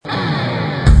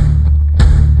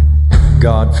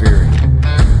God-fearing,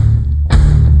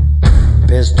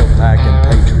 pistol-packing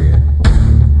patriot,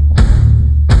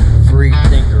 free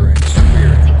thinker and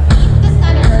spirit,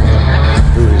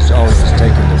 who has always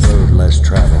taken the road less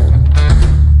traveled.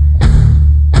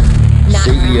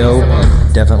 CEO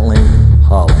of Definitely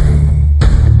Holly.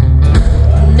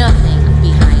 Nothing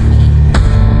behind me.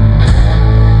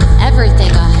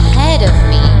 Everything ahead of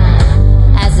me.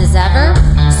 As is ever,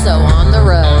 so on the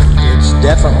road. It's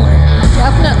definitely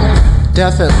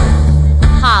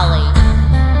Holly.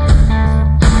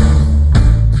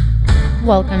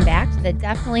 Welcome back to the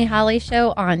Definitely Holly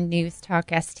Show on News Talk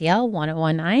STL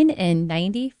 1019 and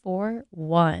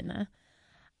 94.1.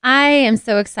 I am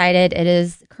so excited. It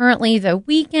is currently the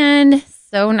weekend.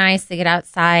 So nice to get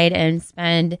outside and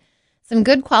spend some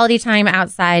good quality time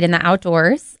outside in the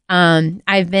outdoors.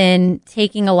 I've been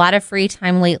taking a lot of free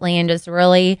time lately and just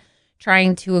really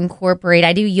trying to incorporate.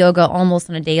 I do yoga almost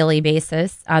on a daily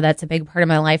basis. That's a big part of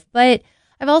my life. But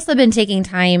I've also been taking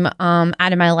time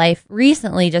out of my life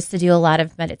recently just to do a lot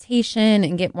of meditation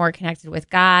and get more connected with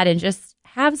God and just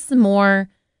have some more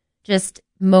just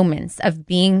moments of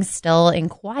being still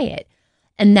and quiet.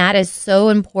 And that is so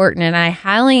important. And I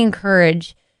highly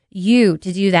encourage you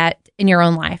to do that in your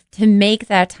own life, to make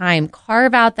that time,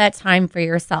 carve out that time for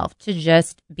yourself to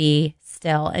just be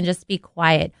still and just be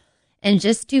quiet and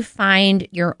just to find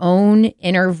your own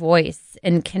inner voice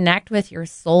and connect with your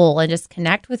soul and just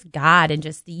connect with God and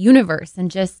just the universe and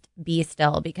just be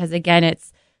still. Because again,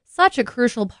 it's such a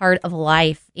crucial part of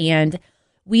life and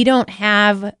we don't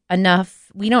take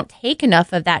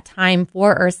enough of that time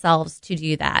for ourselves to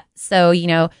do that. So,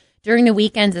 during the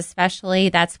weekends especially,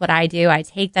 that's what I do. I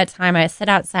take that time. I sit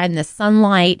outside in the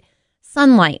sunlight.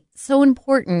 Sunlight, so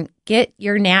important. Get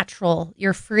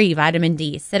your free vitamin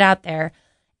D. Sit out there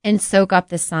and soak up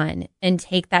the sun and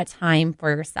take that time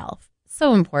for yourself.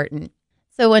 So important.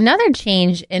 So another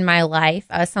change in my life,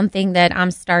 something that I'm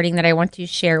starting that I want to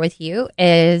share with you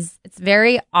is it's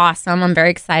very awesome. I'm very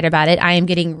excited about it. I am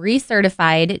getting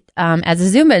recertified as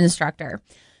a Zumba instructor.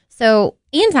 So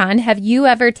Anton, have you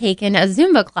ever taken a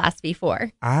Zumba class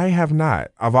before? I have not.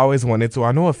 I've always wanted to.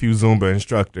 I know a few Zumba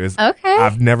instructors. Okay.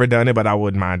 I've never done it, but I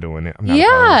wouldn't mind doing it. I'm not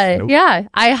opposed. Nope. Yeah.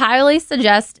 I highly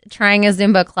suggest trying a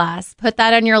Zumba class. Put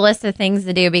that on your list of things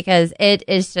to do because it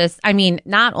is just,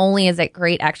 not only is it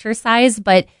great exercise,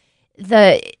 but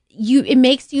it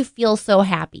makes you feel so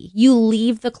happy. You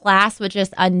leave the class with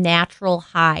just a natural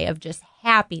high of just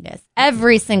happiness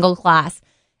every single class.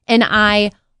 And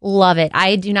I love it.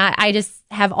 I just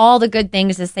have all the good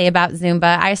things to say about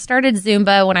Zumba. I started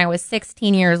Zumba when I was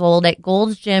 16 years old at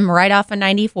Gold's Gym right off of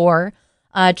 94.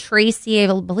 Tracy, I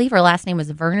believe her last name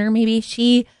was Werner, maybe.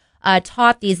 She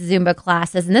taught these Zumba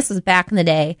classes, and this was back in the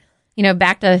day,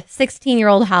 back to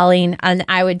 16-year-old Holly, and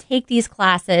I would take these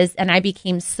classes, and I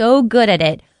became so good at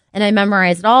it, and I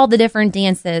memorized all the different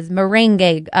dances,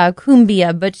 merengue,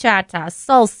 cumbia, bachata,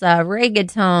 salsa,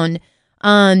 reggaeton,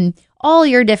 all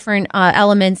your different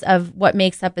elements of what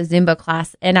makes up a Zumba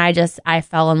class. And I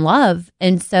fell in love.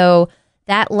 And so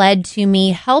that led to me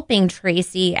helping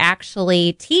Tracy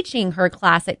actually teaching her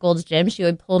class at Gold's Gym. She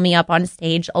would pull me up on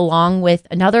stage along with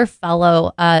another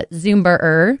fellow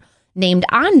Zumba-er named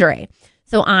Andre.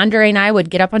 So Andre and I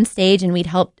would get up on stage and we'd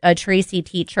help Tracy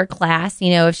teach her class.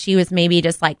 If she was maybe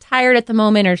just like tired at the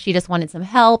moment or she just wanted some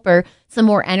help or some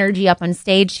more energy up on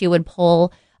stage, she would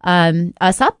pull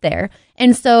us up there.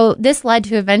 And so this led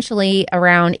to eventually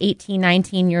around 18,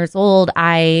 19 years old,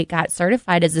 I got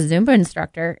certified as a Zumba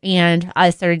instructor and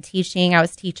I started teaching. I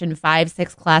was teaching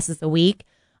 5-6 classes a week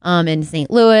in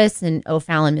St. Louis and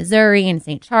O'Fallon, Missouri and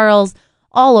St. Charles,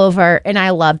 all over. And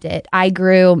I loved it. I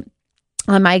grew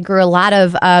a lot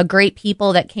of great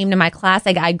people that came to my class.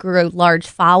 I grew a large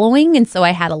following. And so I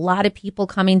had a lot of people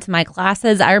coming to my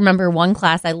classes. I remember one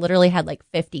class, I literally had like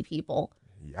 50 people.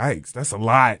 Yikes, that's a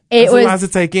lot. That's a lot to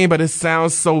take in, but it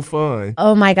sounds so fun.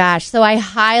 Oh my gosh. So I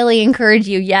highly encourage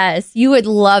you. Yes, you would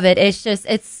love it.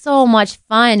 It's so much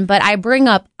fun. But I bring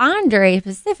up Andre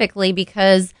specifically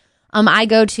because I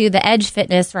go to the Edge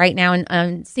Fitness right now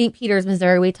in St. Peters,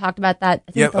 Missouri. We talked about that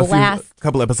I think a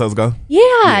couple episodes ago.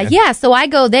 Yeah. So I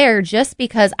go there just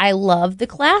because I love the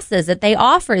classes that they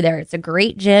offer there. It's a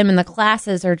great gym and the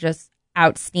classes are just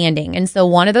outstanding. And so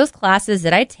one of those classes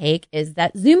that I take is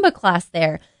that Zumba class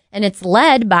there. And it's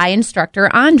led by instructor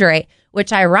Andre,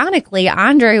 which ironically,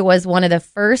 Andre was one of the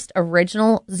first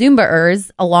original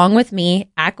Zumba-ers along with me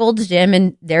at Gold's Gym.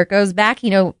 And there it goes back,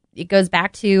 it goes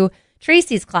back to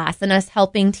Tracy's class and us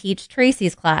helping teach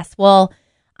Tracy's class. Well,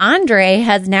 Andre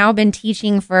has now been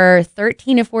teaching for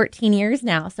 13 to 14 years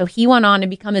now. So he went on to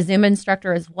become a Zumba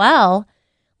instructor as well,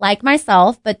 like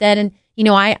myself. But then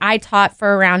I taught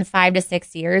for around 5 to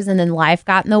 6 years, and then life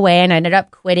got in the way, and I ended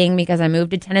up quitting because I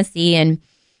moved to Tennessee, and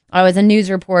I was a news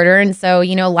reporter. And so,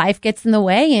 life gets in the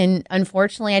way, and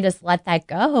unfortunately I just let that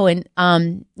go. And,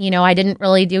 I didn't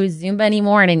really do Zumba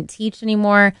anymore. I didn't teach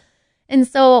anymore. And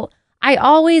so I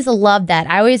always loved that.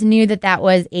 I always knew that that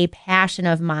was a passion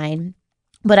of mine,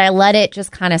 but I let it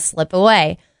just kind of slip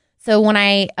away. So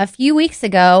a few weeks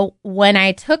ago, when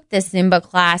I took this Zumba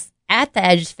class at the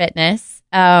Edge Fitness,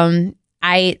 I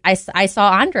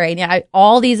saw Andre, and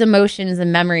all these emotions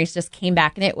and memories just came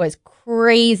back, and it was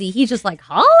crazy. He's just like,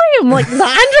 "Holly," I'm like, "Andre?"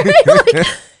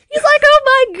 He's like, "Oh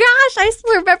my gosh, I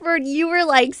still remember you were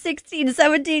like 16,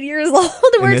 17 years old,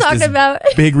 and we're talking about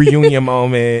big reunion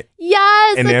moment."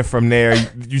 Yes. And then from there,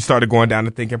 you started going down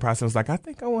the thinking process. I was like, I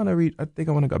think I want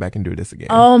to go back and do this again.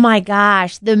 Oh my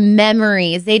gosh, the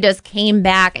memories, they just came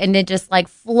back, and it just like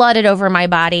flooded over my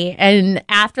body. And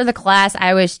after the class,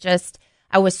 I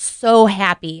was so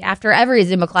happy. After every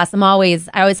Zumba class, I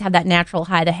always have that natural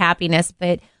high, the happiness,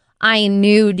 but I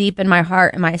knew deep in my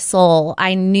heart and my soul,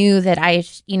 I knew that I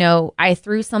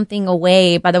threw something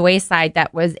away by the wayside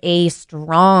that was a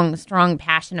strong, strong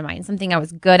passion of mine, something I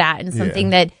was good at, and something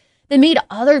that made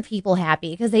other people happy,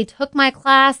 because they took my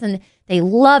class and they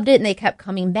loved it, and they kept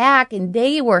coming back, and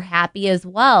they were happy as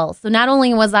well. So not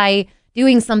only was I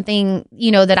doing something,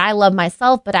 that I love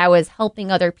myself, but I was helping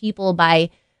other people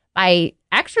by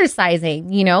exercising,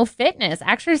 fitness,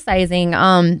 exercising,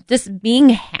 just being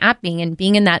happy and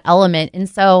being in that element. And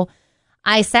so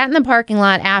I sat in the parking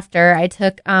lot after I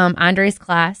took Andre's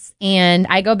class, and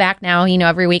I go back now,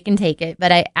 every week and take it.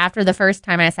 But after the first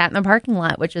time, I sat in the parking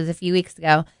lot, which was a few weeks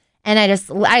ago, and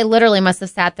I literally must have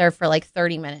sat there for like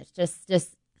 30 minutes,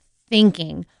 just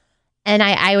thinking. And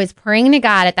I was praying to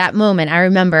God at that moment, I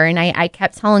remember, and I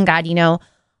kept telling God,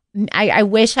 I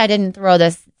wish I didn't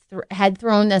had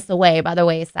thrown this away by the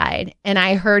wayside. And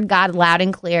I heard God loud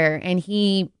and clear, and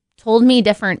he told me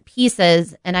different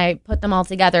pieces, and I put them all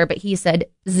together. But he said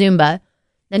Zumba,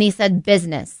 then he said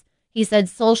business, he said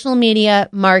social media,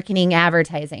 marketing,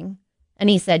 advertising, and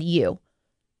he said you.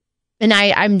 And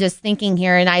I'm just thinking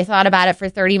here, and I thought about it for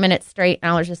 30 minutes straight,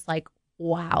 and I was just like,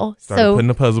 wow. Started putting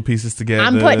the puzzle pieces together.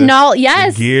 I'm putting all,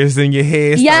 yes. The gears in your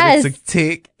head started to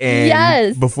tick.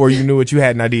 And before you knew it, you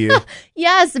had an idea.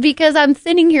 Yes, because I'm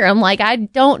sitting here. I'm like, I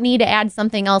don't need to add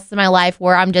something else to my life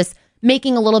where I'm just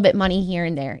making a little bit money here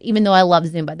and there, even though I love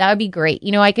Zumba. That would be great.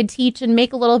 I could teach and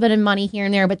make a little bit of money here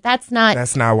and there, but that's not the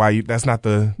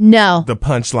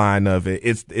punchline of it.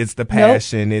 It's the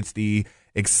passion. Nope. It's the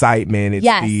excitement. It's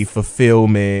the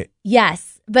fulfillment. Yes.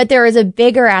 But there is a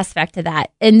bigger aspect to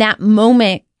that. In that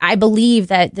moment, I believe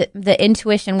that the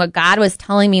intuition, what God was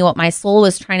telling me, what my soul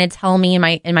was trying to tell me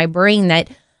in my brain, that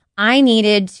I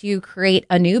needed to create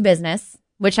a new business,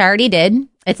 which I already did.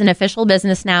 It's an official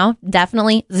business now.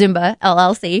 Definitely Zumba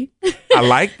LLC. I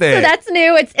like that. So that's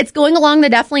new. It's going along the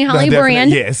Definitely Holly brand.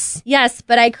 Yes. Yes,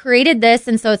 but I created this,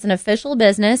 and so it's an official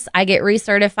business. I get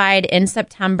recertified in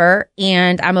September,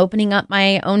 and I'm opening up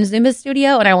my own Zumba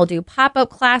studio, and I will do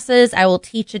pop-up classes. I will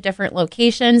teach at different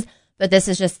locations, but this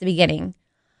is just the beginning.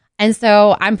 And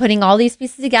so I'm putting all these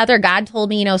pieces together. God told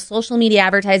me, social media,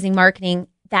 advertising, marketing,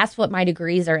 that's what my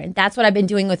degrees are in. That's what I've been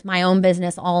doing with my own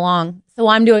business all along. So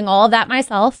I'm doing all of that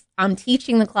myself. I'm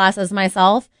teaching the classes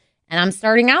myself, and I'm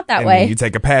starting out that way. You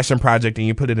take a passion project and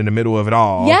you put it in the middle of it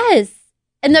all. Yes.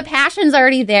 And the passion's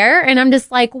already there, and I'm just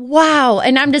like, wow.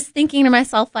 And I'm just thinking to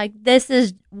myself, like, this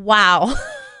is wow.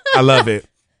 I love it.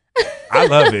 I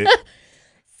love it.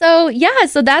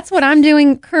 So that's what I'm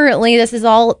doing currently. This is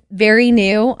all very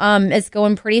new. It's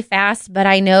going pretty fast, but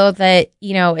I know that,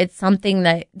 it's something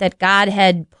that God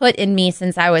had put in me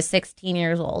since I was 16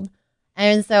 years old.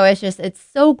 And so it's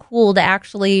so cool to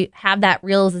actually have that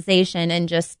realization, and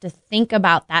just to think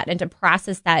about that, and to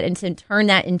process that, and to turn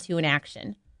that into an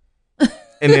action.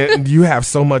 And then you have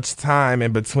so much time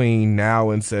in between now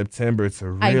and September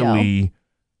to really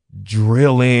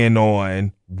drill in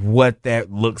on what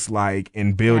that looks like,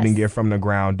 and building it from the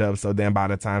ground up. So then by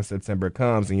the time September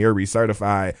comes and you're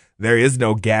recertified, there is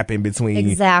no gap in between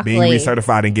being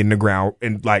recertified and getting the ground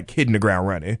and like hitting the ground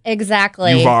running.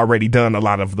 Exactly. You've already done a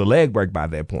lot of the legwork by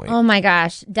that point. Oh my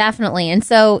gosh, definitely. And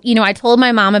so, I told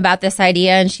my mom about this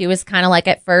idea, and she was kind of like,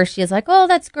 at first, she was like, oh,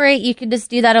 that's great. You could just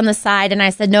do that on the side. And I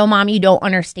said, no, Mom, you don't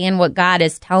understand what God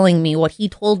is telling me, what he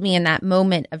told me in that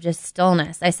moment of just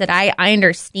stillness. I said, I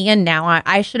understand now.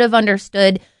 I should have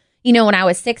understood, when I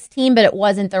was 16, but it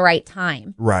wasn't the right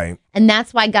time. Right. And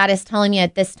that's why God is telling me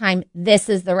at this time, this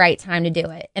is the right time to do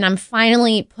it. And I'm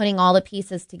finally putting all the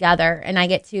pieces together, and I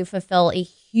get to fulfill a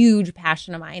huge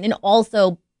passion of mine, and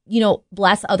also,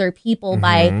 bless other people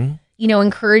by,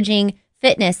 encouraging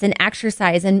fitness and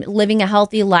exercise and living a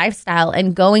healthy lifestyle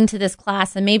and going to this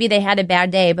class. And maybe they had a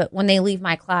bad day, but when they leave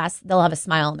my class, they'll have a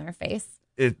smile on their face.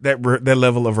 That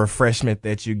level of refreshment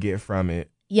that you get from it.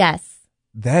 Yes.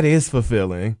 That is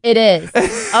fulfilling. It is.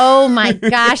 Oh my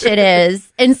gosh, it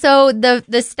is. And so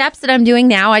the steps that I'm doing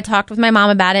now, I talked with my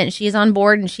mom about it and she's on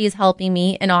board and she's helping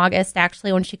me in August,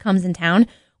 actually, when she comes in town.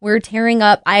 We're tearing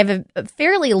up. I have a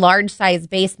fairly large size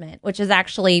basement, which is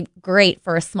actually great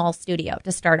for a small studio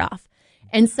to start off.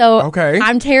 And so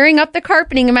I'm tearing up the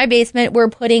carpeting in my basement. We're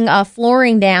putting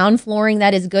flooring down, flooring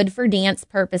that is good for dance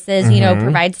purposes,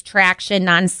 provides traction,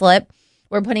 non-slip.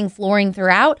 We're putting flooring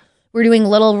throughout. We're doing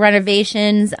little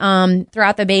renovations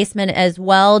throughout the basement as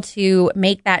well to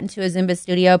make that into a Zumba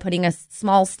studio, putting a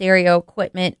small stereo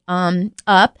equipment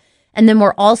up. And then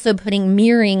we're also putting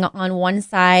mirroring on one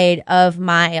side of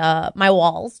my my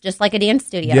walls, just like a dance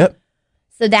studio. Yep.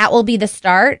 So that will be the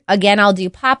start. Again, I'll do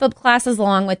pop-up classes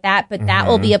along with that, but that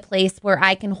will be a place where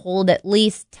I can hold at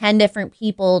least 10 different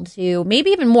people to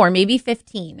maybe even more, maybe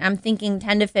 15. I'm thinking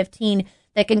 10 to 15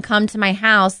 that can come to my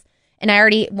house. And I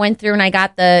already went through and I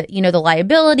got the, the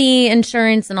liability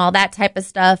insurance and all that type of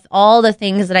stuff, all the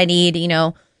things that I need,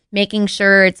 making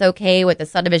sure it's okay with the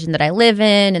subdivision that I live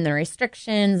in and the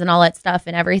restrictions and all that stuff,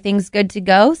 and everything's good to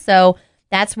go. So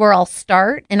that's where I'll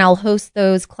start, and I'll host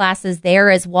those classes there,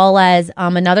 as well as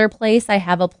another place. I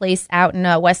have a place out in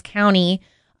West County,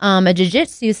 a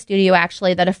jiu-jitsu studio,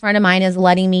 actually, that a friend of mine is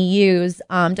letting me use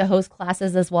to host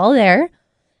classes as well there.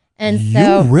 And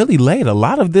so you really laid a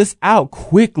lot of this out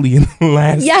quickly in the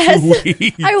last 2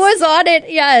 weeks. I was on it,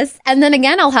 yes. And then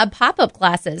again, I'll have pop-up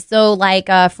classes. So like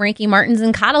Frankie Martin's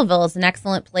in Cottleville is an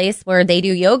excellent place where they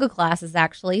do yoga classes,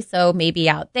 actually. So maybe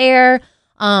out there.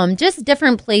 Just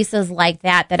different places like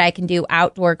that I can do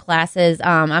outdoor classes.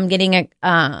 I'm getting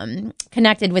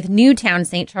connected with Newtown,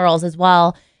 St. Charles as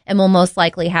well, and we'll most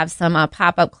likely have some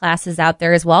pop-up classes out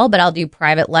there as well, but I'll do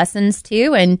private lessons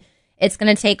too, and it's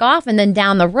going to take off. And then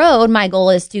down the road, my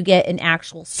goal is to get an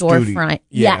actual storefront.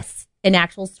 Yes, an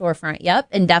actual storefront. Yep,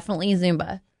 and definitely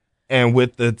Zumba. And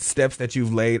with the steps that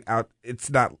you've laid out,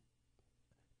 it's not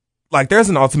like there's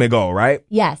an ultimate goal, right?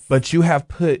 Yes. But you have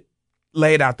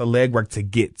laid out the legwork to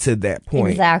get to that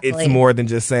point. Exactly. It's more than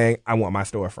just saying, I want my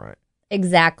storefront.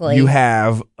 Exactly. You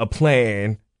have a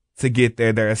plan to get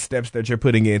there. There are steps that you're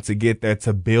putting in to get there,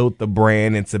 to build the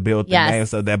brand and to build the name,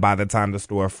 so that by the time the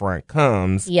storefront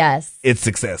comes, it's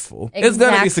successful. Exactly. It's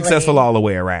going to be successful all the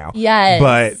way around. Yes.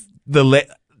 But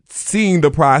seeing the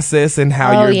process and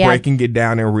how you're breaking it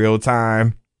down in real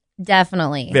time.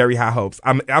 Definitely. Very high hopes.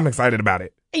 I'm excited about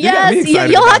it. Yes,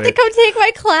 you'll have to come take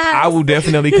my class. I will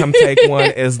definitely come take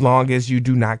one as long as you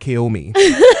do not kill me.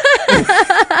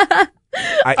 I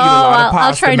eat a lot of pasta,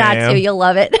 I'll try not to. You'll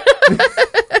love it.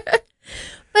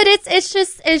 But it's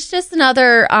just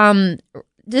another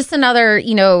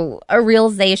a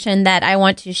realization that I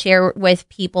want to share with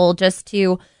people, just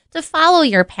to follow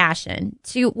your passion,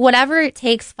 to whatever it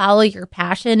takes, follow your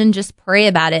passion and just pray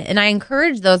about it. And I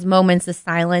encourage those moments of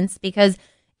silence, because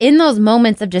in those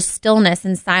moments of just stillness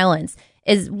and silence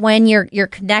is when you're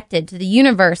connected to the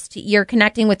universe, you're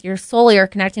connecting with your soul, you're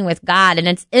connecting with God. And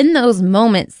it's in those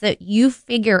moments that you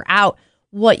figure out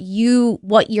what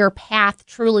your path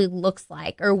truly looks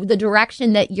like, or the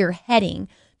direction that you're heading.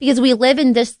 Because we live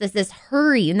in this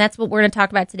hurry, and that's what we're going to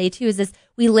talk about today too, is this,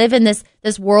 we live in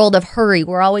this world of hurry.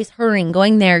 We're always hurrying,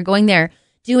 going there,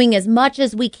 doing as much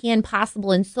as we can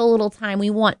possible in so little time. We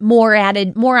want more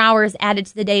hours added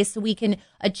to the day so we can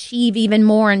achieve even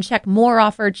more and check more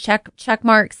off our check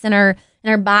marks in our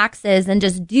boxes, and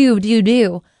just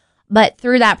do. But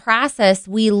through that process,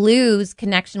 we lose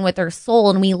connection with our soul,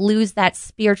 and we lose that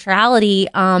spirituality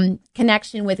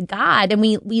connection with God, and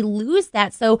we lose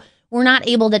that. So we're not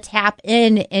able to tap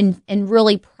in and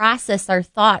really process our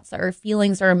thoughts, our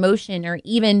feelings, our emotion, or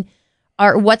even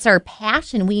what's our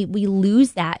passion. We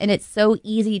lose that, and it's so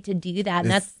easy to do that.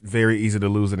 And it's very easy to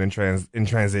lose it in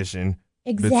transition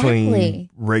between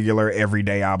regular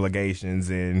everyday obligations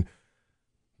and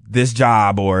this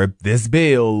job or this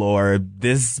bill or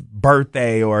this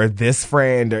birthday or this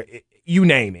friend, or you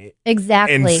name it.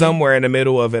 Exactly. And somewhere in the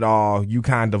middle of it all, you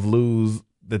kind of lose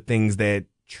the things that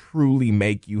truly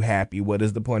make you happy. What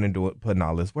is the point in putting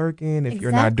all this work in if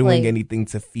you're not doing anything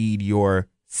to feed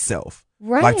yourself?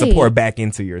 Right. Like to pour back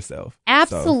into yourself.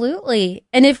 Absolutely. So.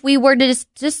 And if we were to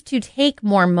just to take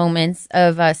more moments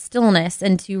of stillness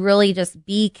and to really just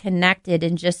be connected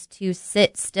and just to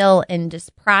sit still and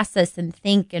just process and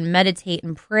think and meditate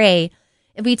and pray,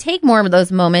 if we take more of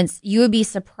those moments, you would be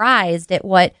surprised at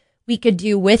what we could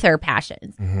do with our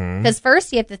passions. Because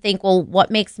first you have to think, well,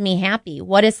 what makes me happy?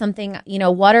 What is something,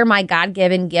 what are my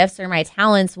God-given gifts or my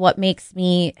talents? What makes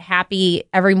me happy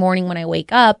every morning when I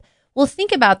wake up? Well,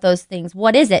 think about those things.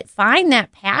 What is it? Find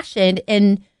that passion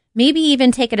and maybe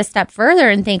even take it a step further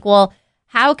and think, well,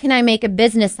 how can I make a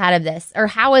business out of this? Or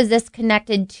how is this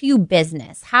connected to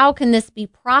business? How can this be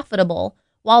profitable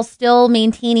while still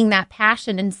maintaining that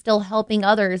passion and still helping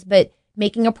others, but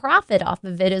making a profit off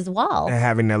of it as well? And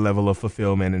having that level of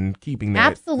fulfillment and keeping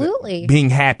that. Absolutely.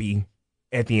 Being happy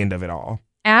at the end of it all.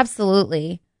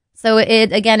 Absolutely. So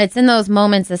it's in those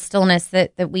moments of stillness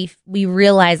that we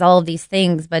realize all of these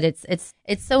things, but it's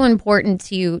so important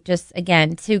to just,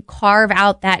 again, to carve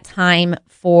out that time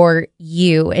for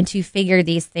you and to figure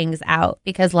these things out.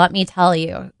 Because let me tell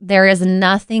you, there is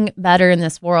nothing better in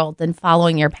this world than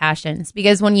following your passions.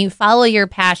 Because when you follow your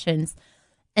passions,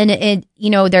 and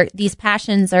these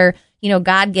passions are,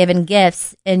 God-given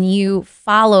gifts, and you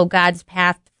follow God's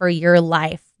path for your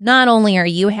life, not only are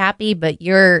you happy, but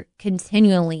you're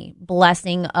continually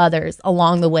blessing others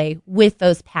along the way with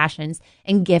those passions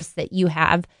and gifts that you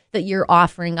have that you're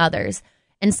offering others.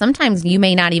 And sometimes you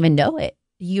may not even know it.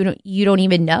 You don't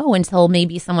even know until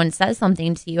maybe someone says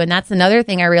something to you. And that's another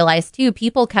thing I realized too.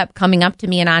 People kept coming up to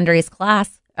me in Andre's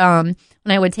class when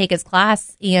I would take his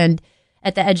class and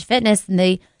at the Edge Fitness, and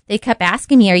they kept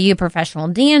asking me, "Are you a professional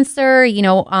dancer?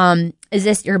 Is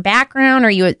this your background?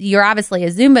 You're obviously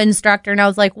a Zumba instructor?" And I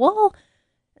was like, "Well,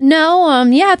 no,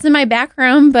 yeah, it's in my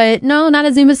background, but no, not a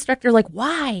Zumba instructor." Like,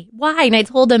 why? And I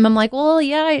told them, I'm like, "Well,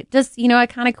 yeah, I just, I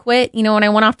kind of quit, when I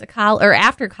went off to college or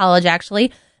after college, actually."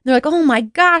 And they're like, "Oh my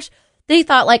gosh." They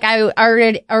thought like I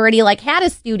already like had a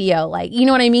studio, like, you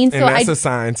know what I mean? And that's a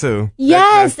sign too.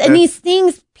 Yes. And these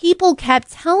things, people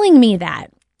kept telling me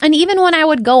that. And even when I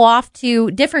would go off to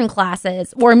different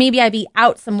classes, or maybe I'd be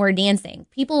out somewhere dancing,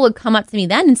 people would come up to me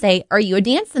then and say, "Are you a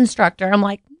dance instructor?" I'm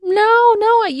like, no,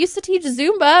 I used to teach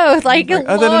Zumba like a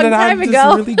Other long than that, time I'm ago.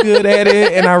 just really good at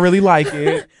it, and I really like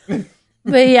it.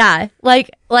 But yeah, like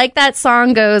that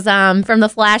song goes from the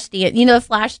Flashdance, the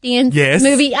Flashdance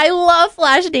movie. I love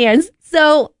Flashdance.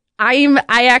 So I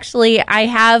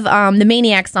have the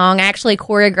Maniac song. I actually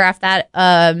choreographed that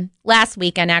last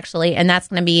weekend actually, and that's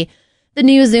going to be the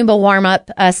new Zumba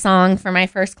warm-up song for my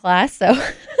first class.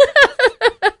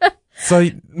 So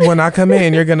when I come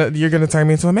in, you're gonna turn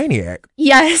me into a maniac.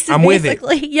 Yes, I'm with it.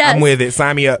 Yes, I'm with it.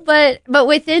 Sign me up. But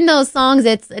within those songs,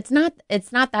 it's not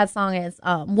that song. It's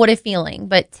What a Feeling.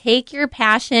 But take your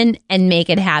passion and make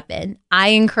it happen. I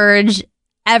encourage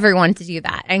everyone to do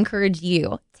that. I encourage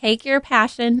you. Take your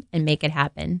passion and make it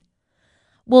happen.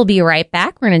 We'll be right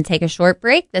back. We're going to take a short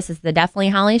break. This is the Definitely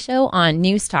Holly Show on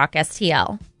News Talk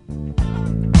STL.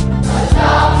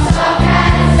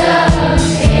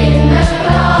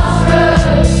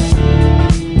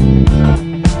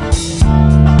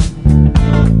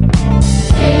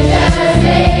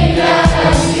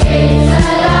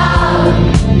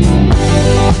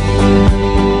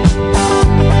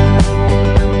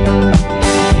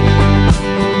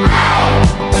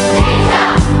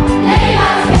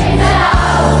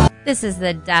 This is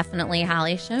the Definitely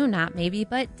Holly Show, not maybe,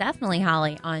 but definitely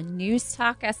Holly on News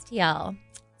Talk STL.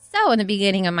 So in the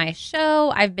beginning of my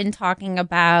show, I've been talking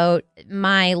about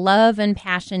my love and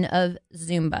passion of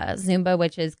Zumba. Zumba,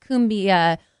 which is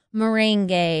cumbia,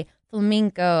 merengue,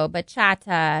 flamenco,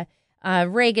 bachata,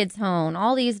 reggaeton,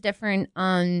 all these different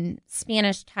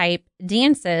Spanish type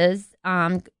dances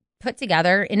put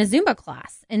together in a Zumba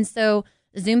class. And so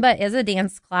Zumba is a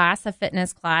dance class, a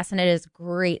fitness class, and it is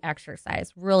great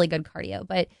exercise, really good cardio.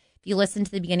 But if you listen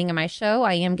to the beginning of my show,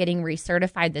 I am getting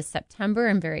recertified this September.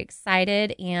 I'm very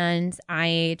excited, and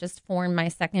I just formed my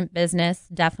second business,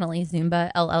 Definitely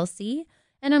Zumba LLC,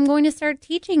 and I'm going to start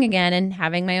teaching again and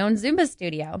having my own Zumba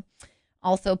studio.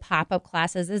 Also pop-up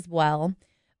classes as well.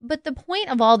 But the point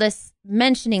of all this,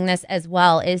 mentioning this as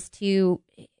well, is in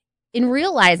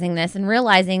realizing this and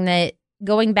realizing that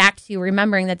going back to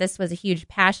remembering that this was a huge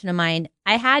passion of mine,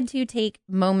 I had to take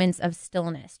moments of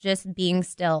stillness, just being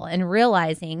still and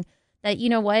realizing that, you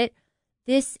know what,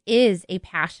 this is a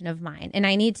passion of mine and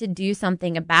I need to do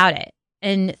something about it.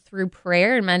 And through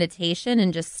prayer and meditation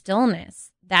and just stillness,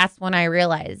 that's when I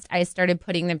realized I started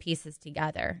putting the pieces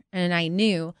together. And I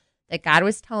knew that God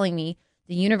was telling me,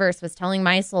 the universe was telling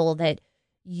my soul that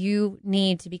you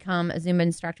need to become a Zumba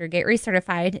instructor, get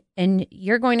recertified, and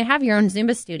you're going to have your own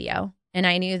Zumba studio. And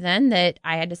I knew then that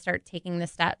I had to start taking the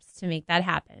steps to make that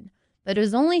happen. But it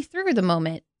was only through the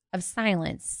moment of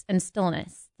silence and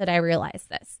stillness that I realized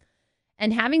this.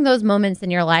 And having those moments in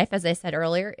your life, as I said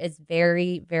earlier, is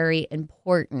very, very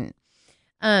important.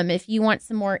 If you want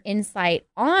some more insight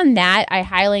on that, I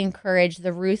highly encourage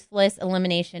The Ruthless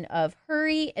Elimination of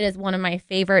Hurry. It is one of my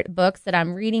favorite books that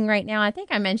I'm reading right now. I think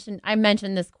I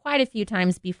mentioned this quite a few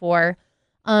times before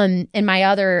in my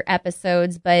other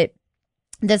episodes, but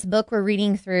this book we're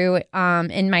reading through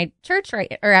at my church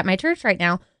right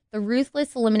now, The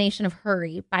Ruthless Elimination of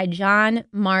Hurry by John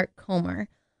Mark Comer.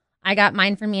 I got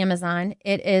mine from Amazon.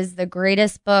 It is the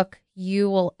greatest book you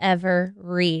will ever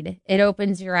read. It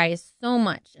opens your eyes so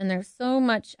much, and there's so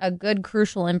much good,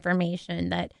 crucial information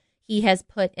that he has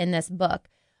put in this book.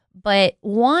 But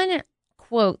one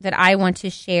quote that I want to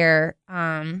share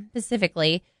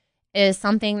specifically is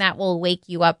something that will wake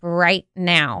you up right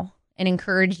now and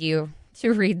encourage you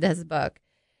to read this book.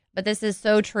 But this is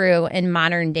so true in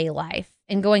modern day life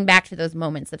and going back to those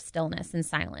moments of stillness and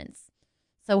silence.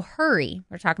 So hurry,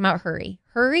 we're talking about hurry.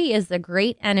 Hurry is the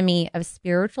great enemy of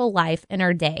spiritual life in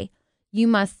our day. You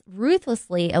must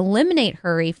ruthlessly eliminate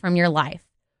hurry from your life.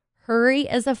 Hurry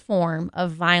is a form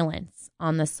of violence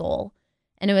on the soul.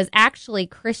 And it was actually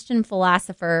Christian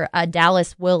philosopher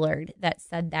Dallas Willard that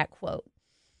said that quote.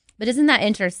 But isn't that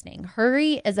interesting?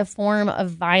 Hurry is a form of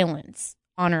violence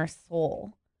on our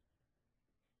soul.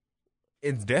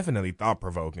 It's definitely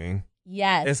thought-provoking.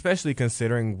 Yes. Especially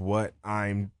considering what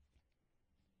I'm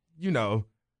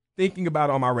thinking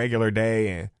about on my regular day,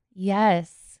 and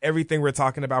yes, everything we're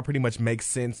talking about pretty much makes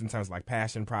sense in terms of like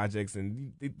passion projects,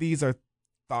 and these are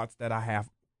thoughts that I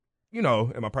have, in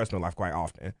my personal life quite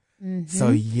often. Mm-hmm. So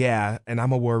yeah, and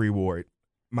I'm a worry ward.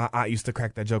 My aunt used to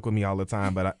crack that joke with me all the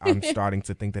time, but I'm starting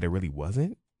to think that it really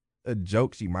wasn't a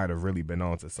joke. She might have really been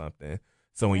onto something.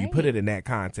 So when you put it in that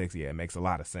context, yeah, it makes a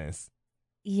lot of sense.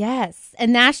 Yes.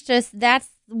 And that's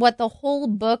what the whole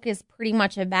book is pretty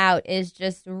much about, is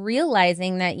just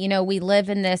realizing that, we live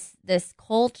in this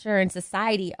culture and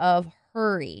society of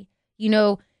hurry. We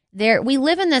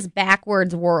live in this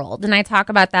backwards world. And I talk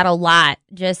about that a lot,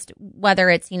 just whether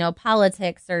it's,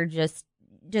 politics or just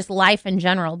life in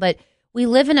general. But we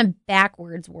live in a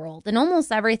backwards world, and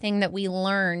almost everything that we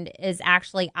learned is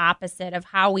actually opposite of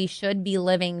how we should be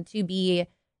living to be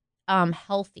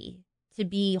healthy, to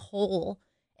be whole.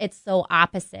 It's so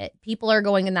opposite. People are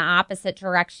going in the opposite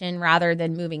direction rather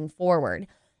than moving forward.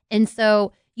 And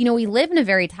so, we live in a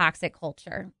very toxic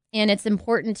culture, and it's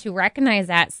important to recognize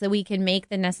that so we can make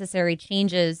the necessary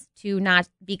changes to not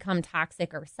become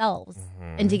toxic ourselves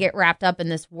and to get wrapped up in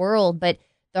this world. But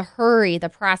the hurry, the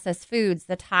processed foods,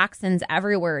 the toxins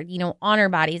everywhere, on our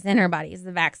bodies, in our bodies,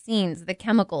 the vaccines, the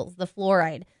chemicals, the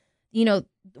fluoride,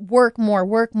 work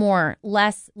more,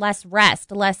 less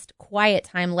rest, less quiet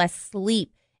time, less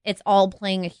sleep. It's all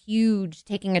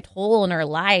taking a toll on our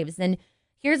lives. And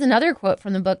here's another quote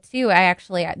from the book too.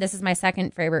 This is my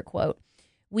second favorite quote.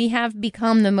 We have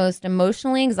become the most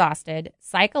emotionally exhausted,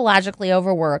 psychologically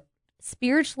overworked,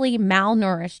 spiritually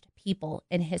malnourished people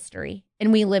in history.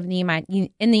 And we live in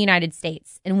the United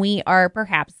States, and we are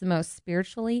perhaps the most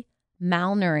spiritually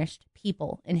malnourished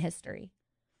people in history.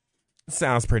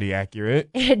 Sounds pretty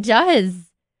accurate. It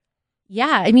does.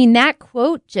 Yeah. That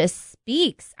quote just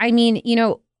speaks.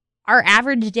 Our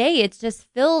average day, it's just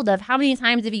filled of how many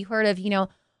times have you heard of, oh,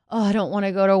 I don't want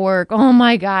to go to work. Oh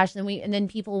my gosh. And then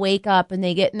people wake up and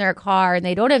they get in their car and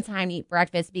they don't have time to eat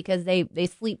breakfast because they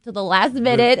sleep to the last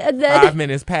minute. And then 5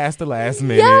 minutes past the last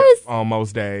minute, on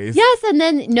most days. Yes. And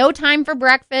then no time for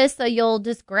breakfast. So you'll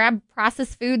just grab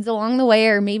processed foods along the way,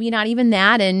 or maybe not even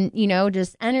that. And,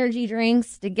 just energy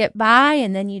drinks to get by.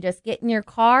 And then you just get in your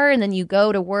car and then you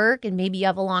go to work, and maybe you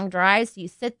have a long drive. So you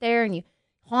sit there and you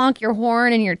honk your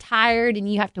horn and you're tired and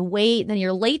you have to wait, and then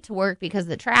you're late to work because of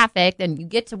the traffic. Then you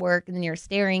get to work and then you're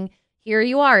staring, here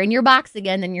you are in your box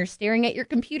again, then you're staring at your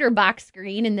computer box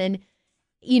screen, and then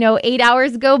 8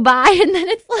 hours go by, and then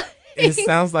it's like it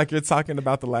sounds like you're talking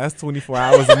about the last 24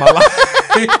 hours of my life.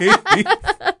 But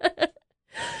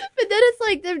then it's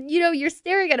like you're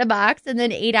staring at a box, and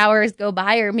then 8 hours go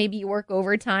by, or maybe you work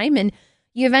overtime and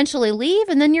you eventually leave,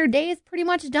 and then your day is pretty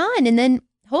much done. And then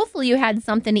hopefully you had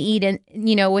something to eat and,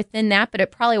 within that, but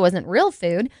it probably wasn't real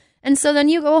food. And so then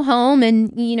you go home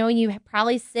and, you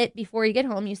probably sit before you get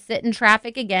home, you sit in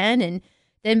traffic again. And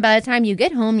then by the time you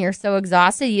get home, you're so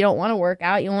exhausted, you don't want to work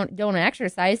out, you don't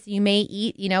exercise. So you may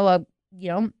eat,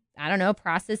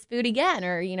 processed food again,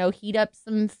 or, heat up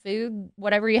some food,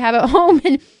 whatever you have at home.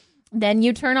 And then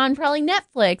you turn on probably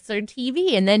Netflix or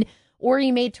TV, and then, or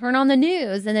you may turn on the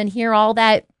news and then hear all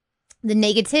that, the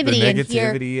negativity and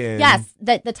yes,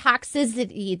 the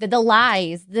toxicity, the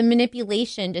lies, the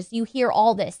manipulation, just you hear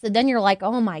all this. So then you're like,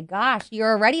 oh my gosh,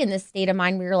 you're already in this state of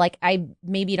mind where you're like, I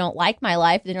maybe don't like my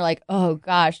life. Then you're like, oh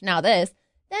gosh, now this.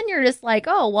 Then you're just like,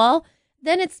 oh, well,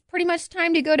 then it's pretty much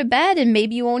time to go to bed, and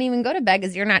maybe you won't even go to bed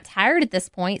because you're not tired at this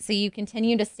point. So you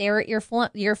continue to stare at your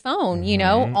phone, you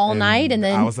know, all night. And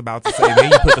then I was about to say,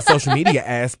 then you put the social media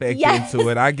aspect into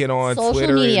it. I get on social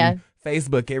Twitter media. and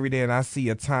Facebook every day, and I see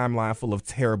a timeline full of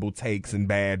terrible takes and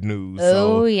bad news.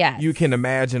 Oh, so yes. you can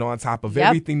imagine on top of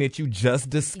everything that you just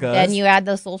discussed. Then you add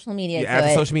the social media you to add it.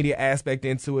 the social media aspect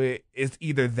into it. It's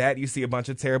either that you see a bunch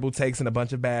of terrible takes and a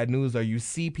bunch of bad news, or you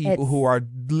see people who are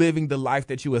living the life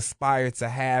that you aspire to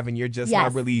have, and you're just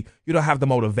not really, you don't have the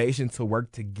motivation to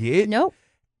work to get. Nope.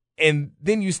 And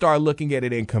then you start looking at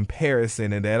it in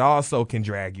comparison, and that also can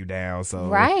drag you down. So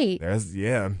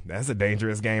that's a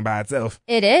dangerous game by itself.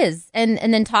 It is. And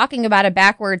then talking about a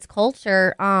backwards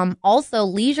culture, also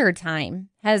leisure time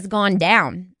has gone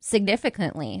down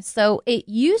significantly. So it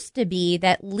used to be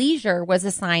that leisure was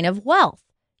a sign of wealth.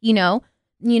 You know,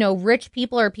 rich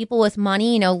people or people with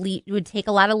money, would take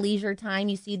a lot of leisure time.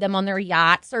 You see them on their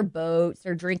yachts or boats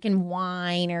or drinking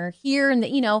wine or here and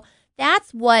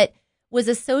that's what was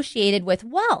associated with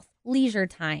wealth, leisure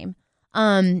time.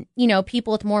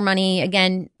 People with more money,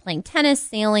 again, playing tennis,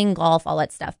 sailing, golf, all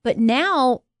that stuff. But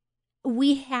now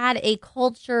we had a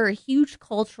huge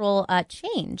cultural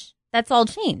change. That's all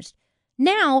changed.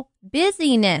 Now,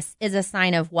 busyness is a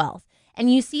sign of wealth.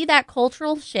 And you see that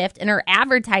cultural shift in our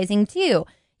advertising too.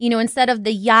 Instead of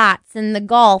the yachts and the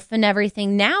golf and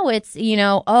everything, now it's,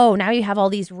 now you have all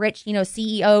these rich,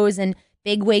 CEOs and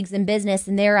big wigs in business,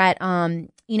 and they're at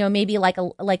maybe like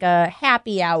a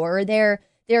happy hour, or they're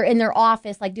in their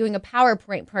office like doing a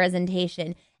PowerPoint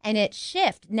presentation, and it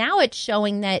shifts. Now it's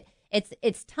showing that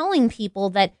it's telling people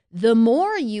that the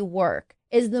more you work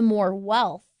is the more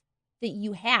wealth that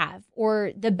you have,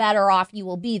 or the better off you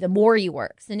will be the more you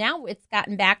work. So now it's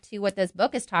gotten back to what this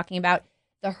book is talking about,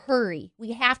 the hurry.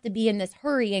 We have to be in this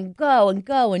hurry and go and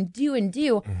do and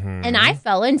do. Mm-hmm. And I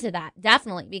fell into that,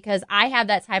 definitely, because I have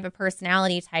that type of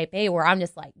personality, type A, where I'm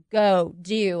just like, go,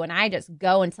 do, and I just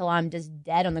go until I'm just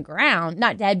dead on the ground.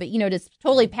 Not dead, but, just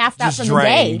totally passed out from the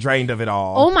day. Drained of it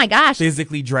all. Oh, my gosh.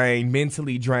 Physically drained,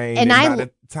 mentally drained. And by the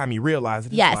time you realize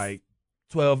it, it's like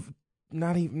 12,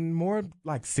 not even more,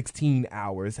 like 16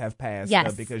 hours have passed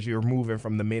because you're moving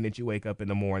from the minute you wake up in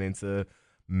the morning to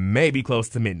maybe close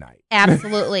to midnight.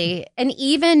 Absolutely. And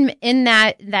even in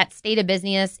that state of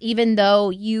busyness, even though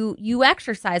you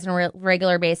exercise on a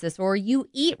regular basis or you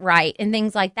eat right and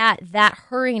things like that, that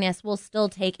hurriness will still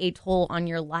take a toll on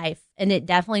your life. And it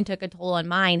definitely took a toll on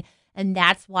mine. And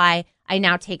that's why I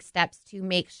now take steps to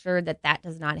make sure that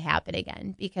does not happen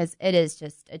again, because it is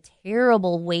just a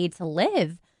terrible way to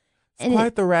live. It's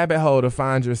quite the rabbit hole to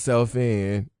find yourself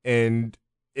in. And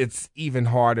it's even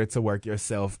harder to work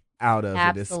yourself out of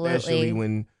it, especially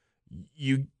when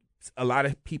a lot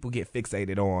of people get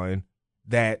fixated on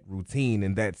that routine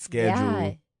and that schedule.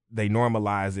 Yeah. They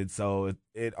normalize it, so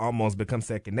it almost becomes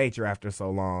second nature after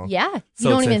so long. Yeah, you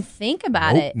don't even think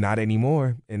about it. Not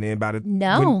anymore. And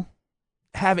then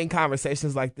having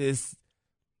conversations like this,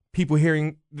 people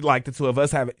hearing like the two of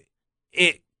us have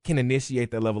it can initiate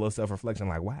that level of self-reflection.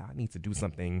 Like, wow, I need to do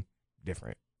something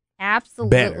different.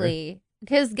 Absolutely. Better.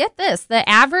 Because get this, the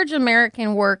average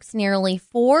American works nearly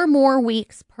 4 more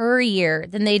weeks per year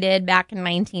than they did back in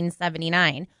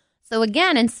 1979. So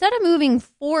again, instead of moving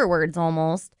forwards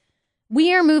almost,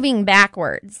 we are moving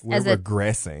backwards. We're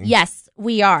regressing. Yes,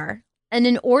 we are. And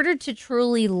in order to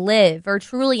truly live or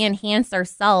truly enhance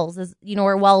ourselves, as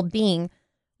our well-being,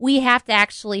 we have to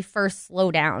actually first slow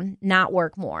down, not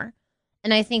work more.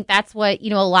 And I think that's what,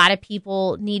 a lot of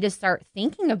people need to start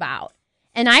thinking about.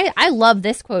 And I love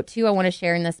this quote, too, I want to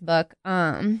share in this book.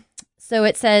 So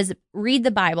it says, read the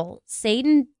Bible.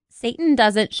 Satan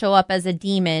doesn't show up as a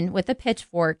demon with a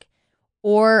pitchfork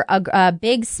or a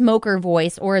big smoker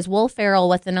voice or as Will Ferrell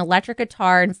with an electric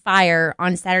guitar and fire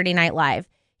on Saturday Night Live.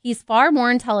 He's far more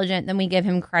intelligent than we give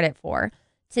him credit for.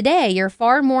 Today, you're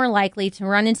far more likely to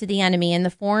run into the enemy in the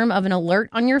form of an alert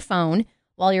on your phone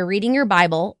while you're reading your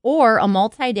Bible, or a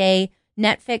multi-day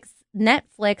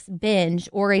Netflix binge,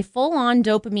 or a full-on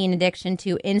dopamine addiction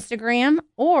to Instagram,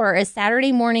 or a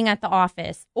Saturday morning at the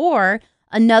office, or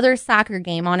another soccer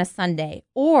game on a Sunday,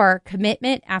 or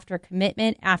commitment after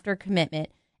commitment after commitment,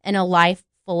 and a life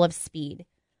full of speed.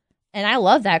 And I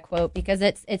love that quote because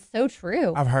it's so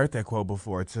true. I've heard that quote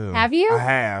before too. Have you? I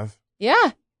have.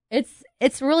 Yeah.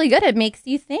 It's really good. It makes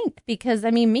you think because,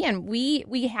 man,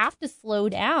 we have to slow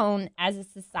down as a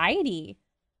society,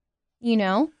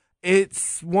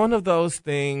 It's one of those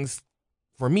things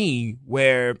for me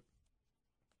where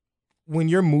when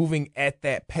you're moving at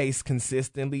that pace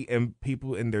consistently, and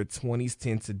people in their 20s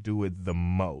tend to do it the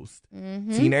most.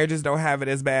 Mm-hmm. Teenagers don't have it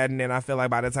as bad, and then I feel like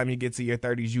by the time you get to your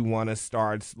 30s, you want to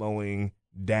start slowing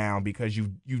down because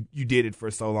you did it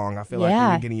for so long. I feel like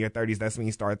when you get in your 30s, that's when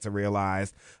you start to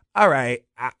realize, all right,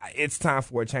 it's time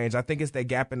for a change. I think it's that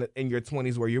gap in your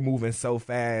 20s where you're moving so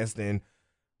fast and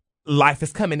life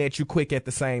is coming at you quick at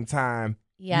the same time.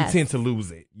 Yes. You tend to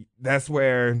lose it. That's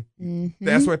where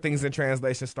things in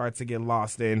translation start to get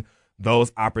lost in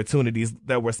those opportunities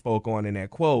that were spoke on in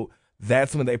that quote.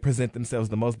 That's when they present themselves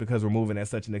the most because we're moving at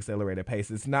such an accelerated pace.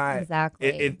 It's not exactly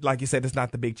it like you said. It's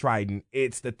not the big trident.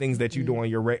 It's the things that you do on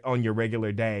your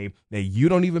regular day that you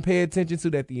don't even pay attention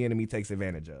to that the enemy takes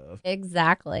advantage of.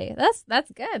 Exactly.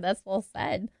 That's good. That's well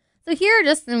said. So here are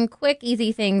just some quick,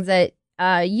 easy things that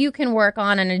you can work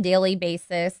on a daily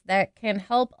basis that can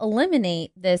help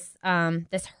eliminate this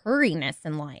this hurriness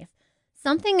in life.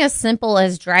 Something as simple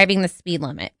as driving the speed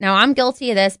limit. Now, I'm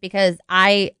guilty of this because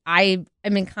I am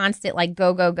in constant like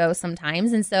go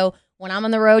sometimes. And so when I'm on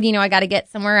the road, I got to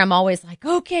get somewhere. I'm always like,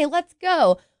 okay, let's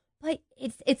go. But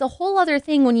it's a whole other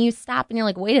thing when you stop and you're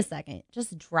like, wait a second,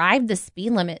 just drive the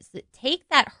speed limit. Take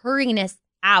that hurriness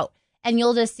out and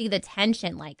you'll just see the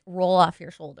tension like roll off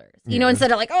your shoulders.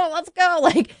 Instead of like, oh, let's go.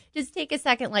 Like just take a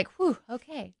second like, whew,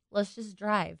 okay, let's just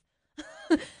drive.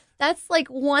 That's like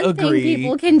one thing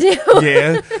people can do.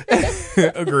 Yeah,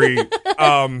 agreed.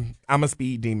 I'm a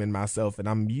speed demon myself, and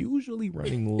I'm usually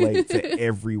running late to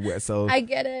everywhere. So I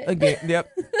get it. Again, yep.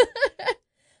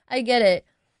 I get it.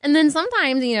 And then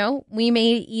sometimes, we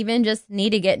may even just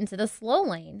need to get into the slow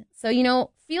lane. So,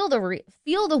 feel the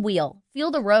wheel,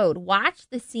 feel the road, watch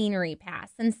the scenery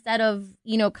pass instead of,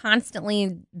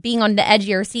 constantly being on the edge of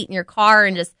your seat in your car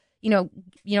and just,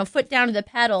 foot down to the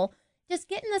pedal. Just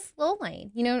get in the slow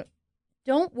lane.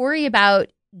 Don't worry about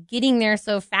getting there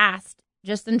so fast.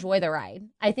 Just enjoy the ride.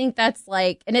 I think that's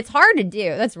and it's hard to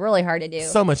do. That's really hard to do.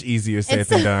 So much easier said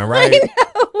than done, right? I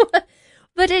know.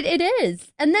 But it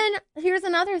is. And then here's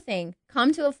another thing.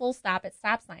 Come to a full stop at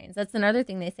stop signs. That's another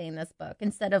thing they say in this book.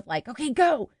 Instead of okay,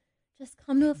 go. Just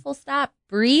come to a full stop.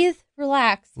 Breathe.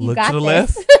 Relax. You got this.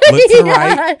 Left. Look to the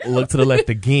right. Look to the left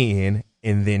again.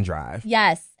 And then drive.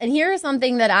 Yes. And here is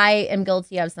something that I am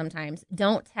guilty of sometimes.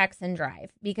 Don't text and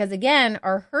drive. Because again,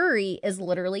 our hurry is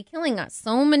literally killing us.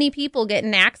 So many people get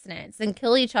in accidents and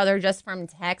kill each other just from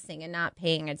texting and not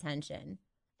paying attention.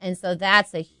 And so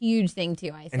that's a huge thing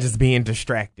too, I think. And just being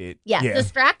distracted. Yeah,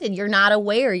 distracted. You're not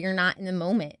aware. You're not in the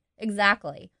moment.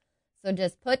 Exactly. So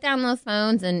just put down those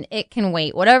phones and it can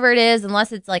wait. Whatever it is,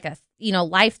 unless it's like a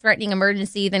life-threatening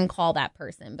emergency, then call that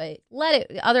person. But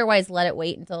otherwise let it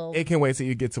wait until... It can wait till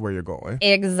you get to where you're going.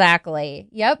 Exactly.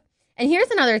 Yep. And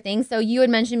here's another thing. So you had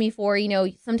mentioned before,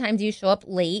 sometimes you show up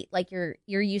late, like you're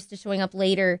used to showing up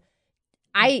later.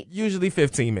 Usually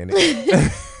 15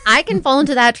 minutes. I can fall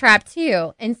into that trap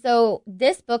too. And so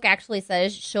this book actually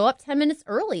says show up 10 minutes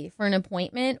early for an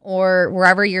appointment or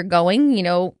wherever you're going,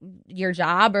 your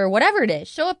job or whatever it is.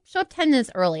 Show up 10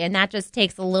 minutes early. And that just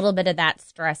takes a little bit of that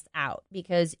stress out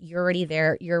because you're already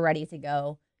there. You're ready to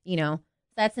go.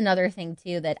 That's another thing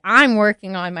too that I'm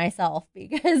working on myself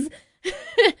because,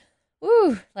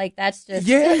 that's just.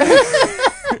 Yeah.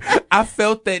 I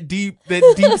felt that deep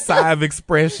sigh of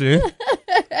expression.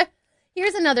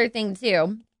 Here's another thing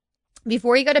too.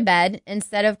 Before you go to bed,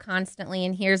 instead of constantly,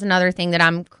 and here's another thing that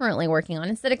I'm currently working on,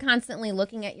 instead of constantly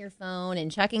looking at your phone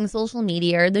and checking social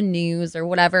media or the news or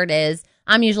whatever it is,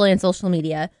 I'm usually on social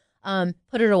media,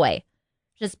 put it away.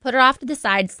 Just put it off to the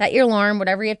side, set your alarm,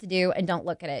 whatever you have to do, and don't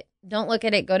look at it. Don't look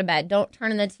at it, go to bed. Don't turn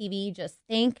on the TV, just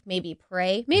think, maybe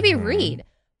pray, maybe read,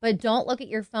 but don't look at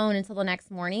your phone until the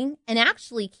next morning and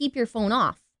actually keep your phone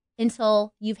off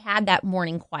until you've had that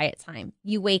morning quiet time.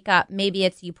 You wake up, maybe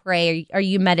it's you pray or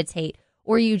you meditate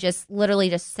or you just literally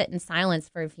just sit in silence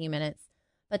for a few minutes.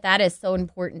 But that is so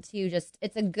important too.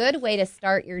 It's a good way to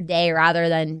start your day rather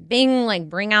than being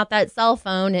bring out that cell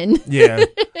phone and yeah.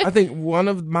 I think one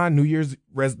of my New Year's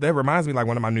that reminds me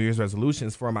one of my New Year's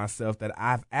resolutions for myself that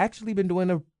I've actually been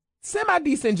doing a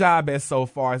semi-decent job at so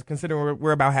far, considering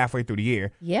we're about halfway through the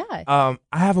year. Yeah. I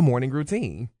have a morning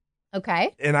routine.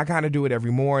 Okay. And I kind of do it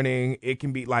every morning. It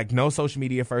can be no social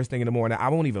media first thing in the morning. I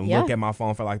won't even look at my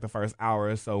phone for the first hour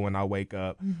or so when I wake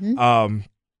up. Mm-hmm.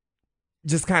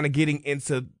 Just kind of getting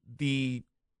into the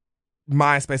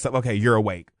mind space of, okay, you're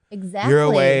awake. Exactly. You're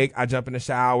awake. I jump in the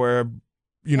shower,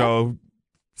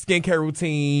 skincare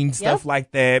routine, stuff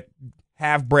like that.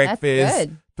 Have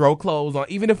breakfast. Throw clothes on.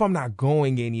 Even if I'm not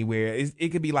going anywhere, it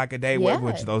could be a day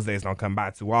which those days don't come by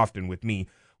too often with me.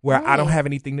 Where I don't have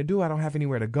anything to do, I don't have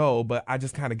anywhere to go, but I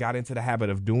just kind of got into the habit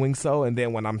of doing so. And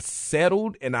then when I'm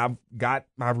settled and I've got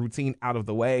my routine out of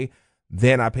the way,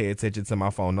 then I pay attention to my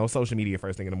phone. No social media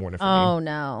first thing in the morning for me. Oh,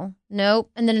 no.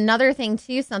 Nope. And then another thing,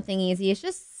 too, something easy is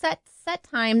just set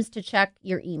times to check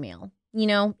your email. You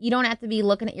know, you don't have to be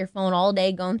looking at your phone all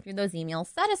day going through those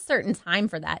emails. Set a certain time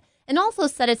for that. And also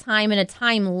set a time and a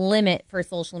time limit for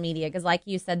social media because like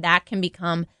you said, that can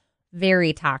become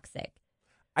very toxic.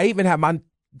 I even have my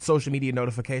social media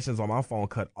notifications on my phone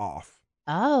cut off.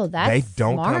 Oh, that's They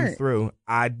don't smart. come through.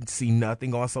 I see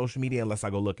nothing on social media unless I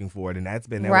go looking for it, and that's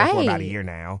been that way for about a year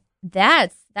now.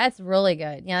 That's really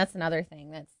good. Yeah, that's another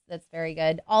thing. That's very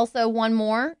good. Also, one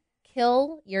more,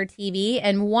 kill your TV,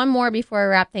 and one more before I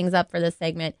wrap things up for this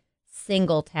segment,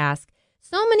 single task.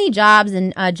 So many jobs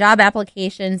and job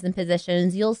applications and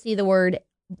positions, you'll see the word,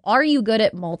 are you good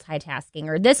at multitasking?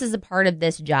 Or this is a part of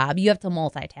this job. You have to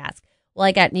multitask. Well,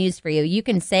 I got news for you. You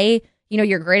can say, you know,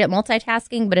 you're great at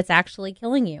multitasking, but it's actually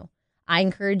killing you. I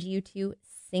encourage you to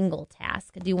single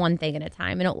task. Do one thing at a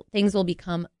time, and things will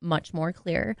become much more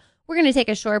clear. We're going to take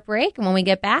a short break, and when we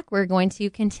get back, we're going to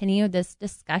continue this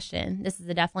discussion. This is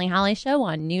the Definitely Holly Show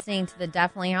on News. Listening to the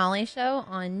Definitely Holly Show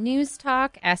on News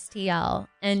Talk STL.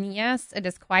 And yes, it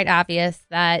is quite obvious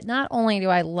that not only do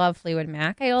I love Fleetwood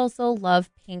Mac, I also love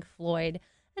Pink Floyd.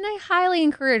 And I highly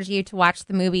encourage you to watch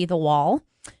the movie The Wall,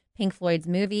 Pink Floyd's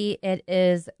movie. It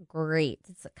is great.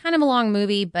 It's kind of a long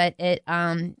movie, but it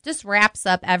just wraps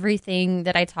up everything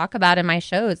that I talk about in my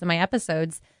shows and my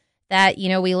episodes. That, you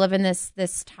know, we live in this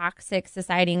toxic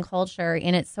society and culture,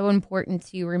 and it's so important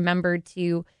to remember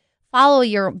to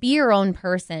be your own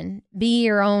person, be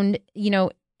your own, you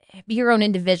know, be your own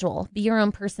individual, be your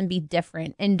own person, be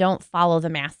different, and don't follow the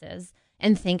masses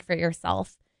and think for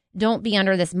yourself. Don't be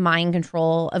under this mind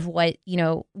control of what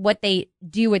they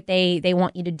do, what they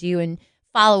want you to do, and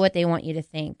follow what they want you to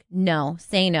think. No,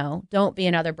 say no. Don't be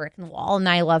another brick in the wall. And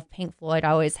I love Pink Floyd, I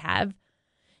always have.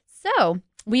 So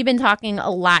we've been talking a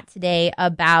lot today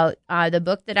about the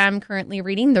book that I'm currently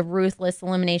reading, The Ruthless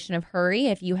Elimination of Hurry.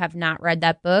 If you have not read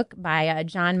that book by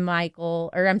John Mark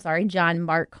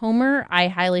Comer, I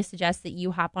highly suggest that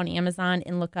you hop on Amazon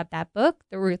and look up that book,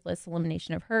 The Ruthless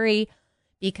Elimination of Hurry,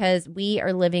 because we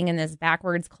are living in this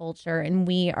backwards culture and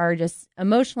we are just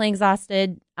emotionally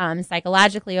exhausted,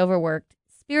 psychologically overworked,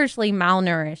 spiritually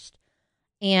malnourished.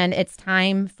 And it's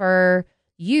time for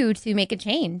you to make a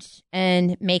change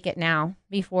and make it now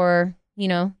before, you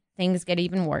know, things get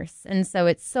even worse. And so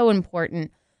it's so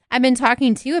important. I've been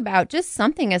talking too about just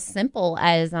something as simple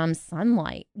as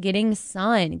sunlight, getting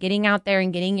sun, getting out there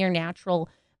and getting your natural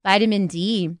vitamin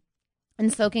D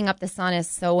and soaking up the sun is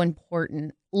so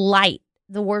important. Light,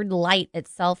 the word light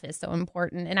itself is so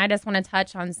important. And I just want to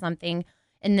touch on something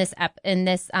in this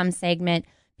segment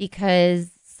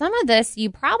because some of this you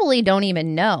probably don't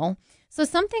even know. So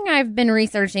something I've been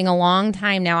researching a long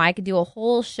time now, I could do a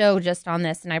whole show just on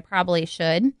this, and I probably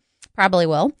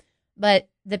will, but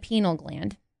the pineal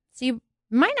gland. So you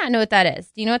might not know what that is.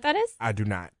 Do you know what that is? I do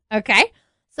not. Okay.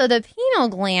 So the pineal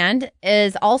gland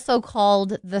is also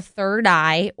called the third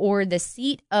eye or the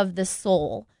seat of the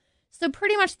soul. So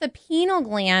pretty much the pineal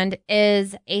gland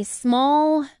is a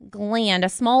small gland, a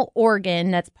small organ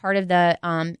that's part of the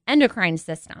endocrine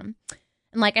system.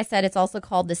 And like I said, it's also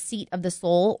called the seat of the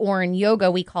soul, or in yoga,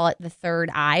 we call it the third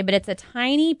eye, but it's a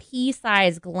tiny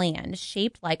pea-sized gland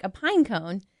shaped like a pine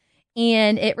cone,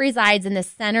 and it resides in the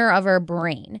center of our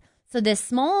brain. So this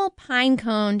small pine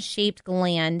cone-shaped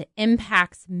gland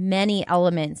impacts many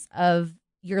elements of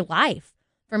your life,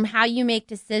 from how you make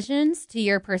decisions to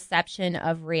your perception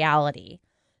of reality.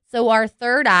 So our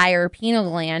third eye or pineal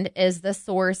gland is the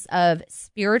source of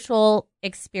spiritual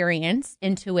experience,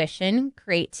 intuition,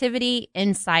 creativity,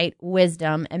 insight,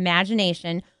 wisdom,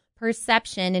 imagination,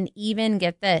 perception, and even,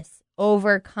 get this,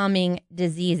 overcoming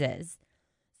diseases.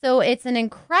 So it's an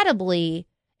incredibly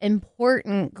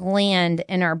important gland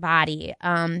in our body,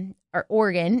 our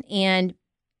organ, and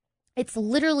it's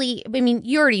literally, I mean,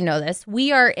 you already know this.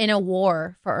 We are in a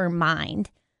war for our mind.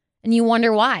 And you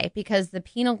wonder why, because the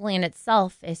pineal gland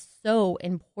itself is so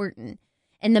important.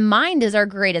 And the mind is our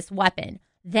greatest weapon.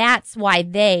 That's why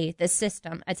the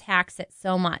system, attacks it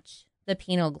so much, the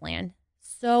pineal gland.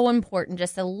 So important,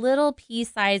 just a little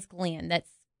pea-sized gland that's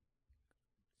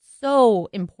so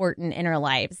important in our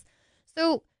lives.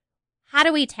 So how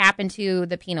do we tap into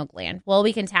the pineal gland? Well,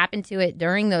 we can tap into it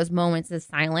during those moments of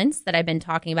silence that I've been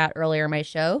talking about earlier in my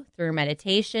show, through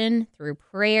meditation, through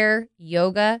prayer,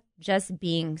 yoga, just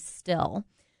being still.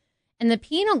 And the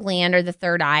pineal gland, or the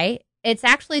third eye, it's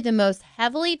actually the most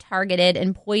heavily targeted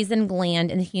and poisoned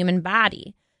gland in the human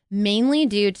body, mainly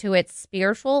due to its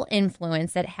spiritual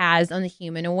influence it has on the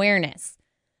human awareness.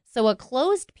 So a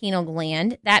closed pineal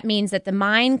gland, that means that the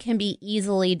mind can be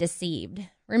easily deceived.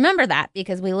 Remember that,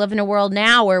 because we live in a world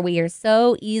now where we are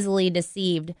so easily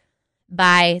deceived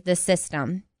by the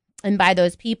system and by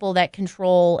those people that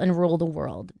control and rule the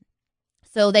world.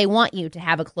 So they want you to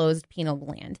have a closed pineal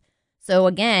gland. So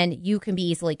again, you can be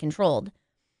easily controlled.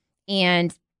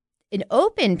 And an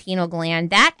open pineal gland,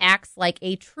 that acts like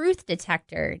a truth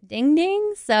detector. Ding,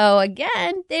 ding. So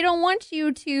again, they don't want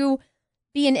you to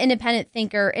be an independent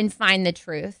thinker and find the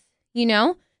truth, you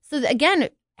know? So again,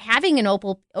 having an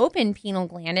open pineal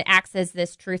gland, it acts as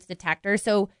this truth detector.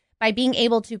 So by being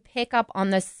able to pick up on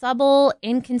the subtle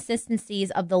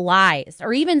inconsistencies of the lies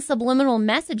or even subliminal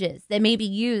messages that may be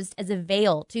used as a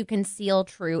veil to conceal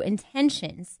true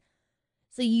intentions.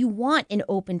 So you want an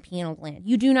open pineal gland.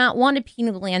 You do not want a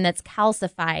pineal gland that's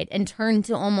calcified and turned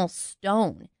to almost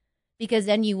stone, because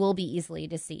then you will be easily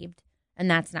deceived. And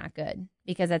that's not good,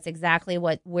 because that's exactly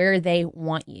where they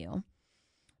want you.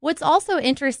 What's also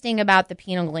interesting about the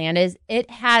pineal gland is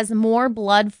it has more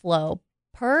blood flow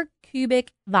per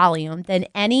cubic volume than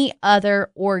any other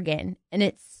organ, and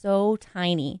it's so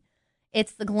tiny.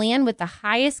 It's the gland with the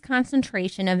highest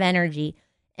concentration of energy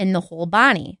in the whole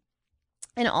body.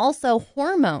 And also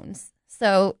hormones.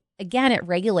 So again, it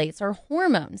regulates our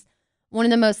hormones. One of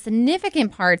the most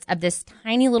significant parts of this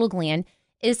tiny little gland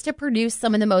is to produce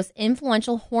some of the most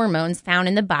influential hormones found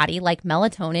in the body, like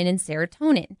melatonin and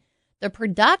serotonin. The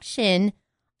production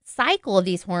cycle of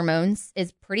these hormones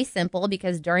is pretty simple,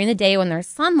 because during the day when there's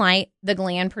sunlight, the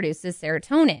gland produces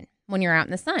serotonin when you're out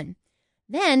in the sun.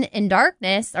 Then in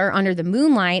darkness or under the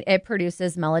moonlight, it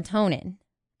produces melatonin.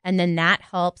 And then that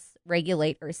helps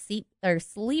regulate our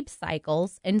sleep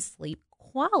cycles and sleep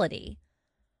quality.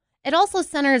 It also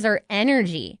centers our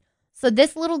energy. So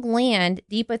this little gland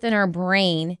deep within our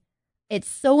brain, it's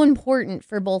so important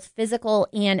for both physical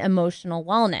and emotional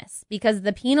wellness, because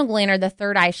the pineal gland, or the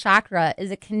third eye chakra, is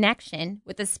a connection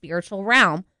with the spiritual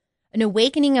realm, an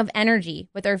awakening of energy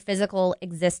with our physical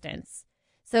existence.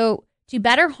 So to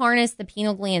better harness the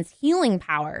pineal gland's healing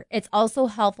power, it's also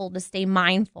helpful to stay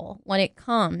mindful when it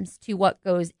comes to what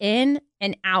goes in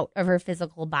and out of our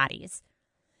physical bodies.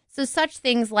 So such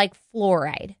things like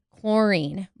fluoride,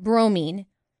 chlorine, bromine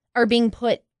are being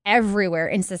put everywhere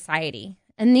in society.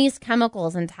 And these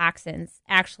chemicals and toxins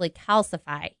actually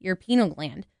calcify your pineal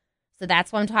gland. So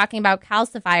that's what I'm talking about,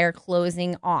 calcify, or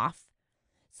closing off.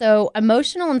 So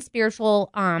emotional and spiritual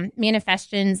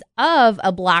manifestations of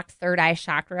a blocked third eye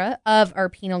chakra of our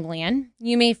pineal gland.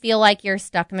 You may feel like you're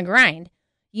stuck in the grind.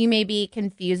 You may be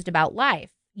confused about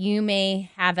life. You may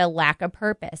have a lack of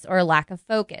purpose or a lack of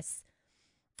focus.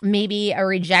 Maybe a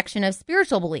rejection of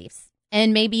spiritual beliefs.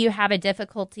 And maybe you have a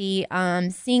difficulty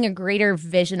seeing a greater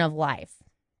vision of life.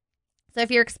 So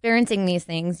if you're experiencing these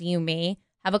things, you may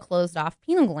have a closed off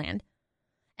pineal gland.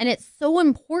 And it's so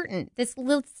important. This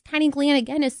little tiny gland,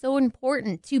 again, is so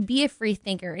important to be a free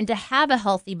thinker and to have a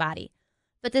healthy body.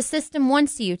 But the system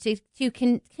wants you to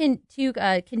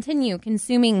continue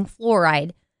consuming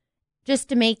fluoride just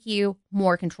to make you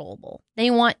more controllable.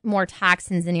 They want more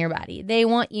toxins in your body. They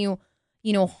want you,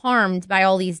 harmed by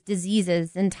all these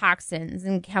diseases and toxins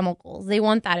and chemicals. They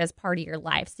want that as part of your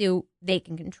life so they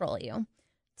can control you.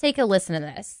 Take a listen to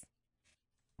this.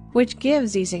 Which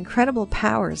gives these incredible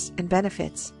powers and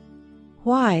benefits.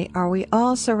 Why are we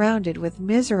all surrounded with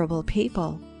miserable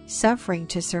people, suffering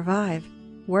to survive,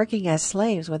 working as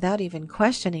slaves without even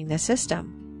questioning the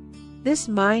system? This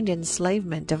mind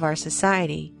enslavement of our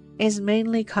society is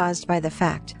mainly caused by the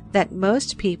fact that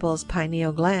most people's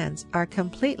pineal glands are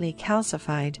completely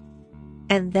calcified,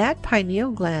 and that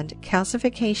pineal gland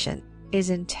calcification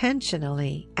is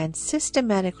intentionally and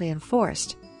systematically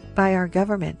enforced by our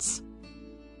governments.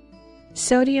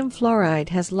 Sodium fluoride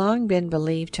has long been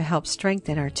believed to help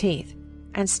strengthen our teeth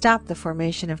and stop the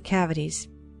formation of cavities.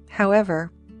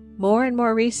 However, more and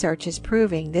more research is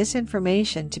proving this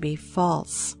information to be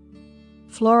false.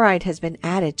 Fluoride has been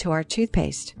added to our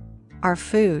toothpaste, our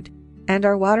food, and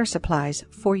our water supplies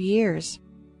for years.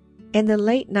 In the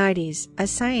late 90s, a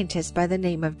scientist by the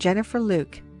name of Jennifer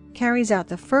Luke carries out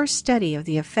the first study of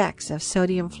the effects of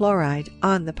sodium fluoride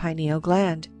on the pineal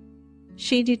gland.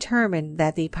 She determined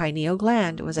that the pineal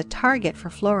gland was a target for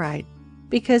fluoride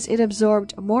because it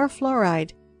absorbed more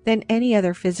fluoride than any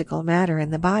other physical matter in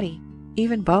the body,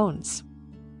 even bones.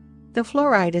 The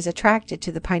fluoride is attracted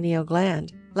to the pineal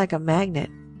gland like a magnet,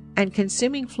 and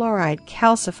consuming fluoride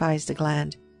calcifies the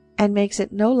gland and makes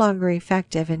it no longer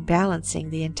effective in balancing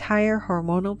the entire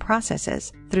hormonal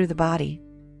processes through the body.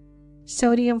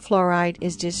 Sodium fluoride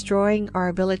is destroying our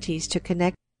abilities to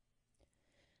connect.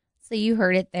 So you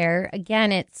heard it there.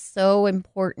 Again, it's so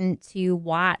important to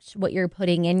watch what you're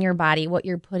putting in your body, what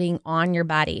you're putting on your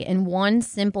body. And one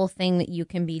simple thing that you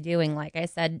can be doing, like I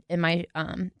said in my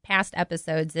past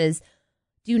episodes, is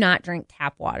do not drink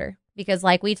tap water. Because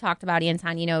like we talked about,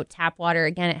 Anton, tap water,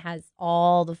 again, it has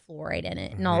all the fluoride in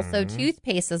it. And also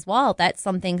toothpaste as well. That's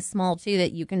something small, too,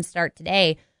 that you can start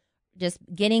today. Just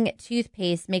getting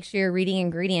toothpaste, make sure you're reading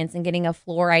ingredients and getting a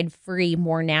fluoride-free,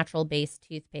 more natural-based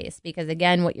toothpaste. Because,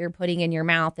 again, what you're putting in your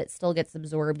mouth, it still gets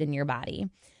absorbed in your body.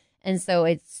 And so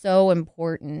it's so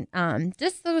important.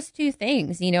 Just those two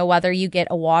things, whether you get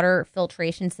a water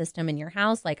filtration system in your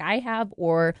house like I have,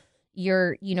 or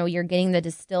you're getting the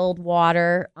distilled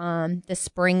water, the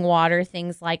spring water,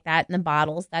 things like that in the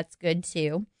bottles. That's good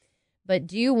too. But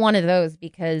do one of those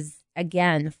because,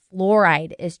 again,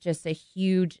 fluoride is just a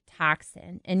huge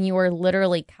toxin, and you are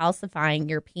literally calcifying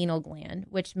your pineal gland,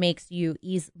 which makes you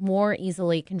more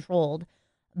easily controlled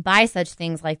by such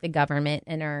things like the government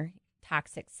and our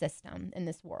toxic system in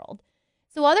this world.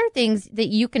 So other things that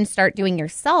you can start doing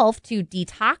yourself to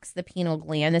detox the pineal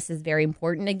gland, this is very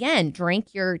important. Again,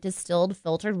 drink your distilled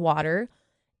filtered water,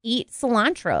 eat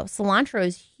cilantro. Cilantro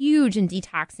is huge in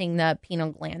detoxing the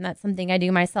pineal gland. That's something I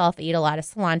do myself. I eat a lot of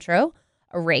cilantro.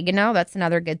 Oregano, that's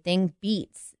another good thing.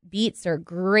 Beets are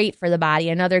great for the body,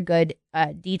 another good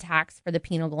detox for the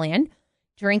pineal gland.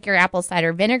 Drink your apple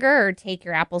cider vinegar or take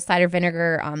your apple cider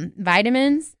vinegar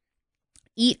vitamins.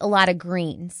 Eat a lot of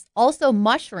greens. Also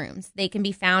mushrooms. They can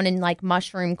be found in like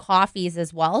mushroom coffees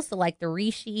as well. So like the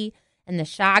reishi and the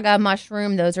chaga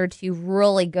mushroom, those are two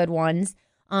really good ones.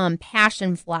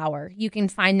 Passion flower. You can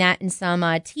find that in some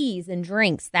teas and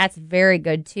drinks. That's very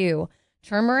good too.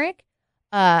 Turmeric,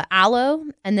 aloe,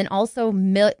 and then also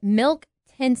milk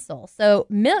tinsel. So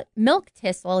milk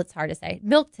thistle, it's hard to say.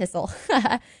 Milk thistle.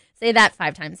 Say that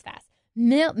 5 times fast.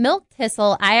 Milk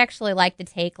thistle, I actually like to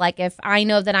take, like if I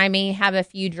know that I may have a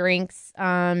few drinks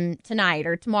tonight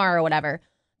or tomorrow or whatever,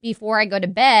 before I go to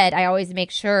bed, I always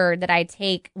make sure that I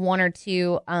take 1 or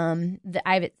 2,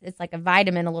 it's like a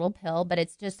vitamin, a little pill, but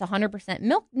it's just 100%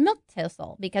 milk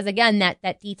thistle, because again, that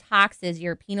detoxes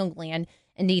your pineal gland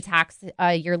and detox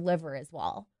your liver as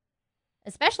well.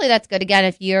 Especially that's good, again,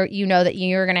 if you know that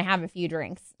you're going to have a few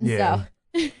drinks. Yeah.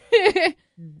 So.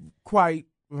 Quite.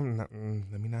 Let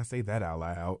me not say that out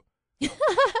loud.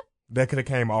 That could have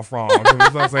came off wrong. I was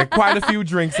gonna say quite a few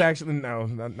drinks. Actually, no,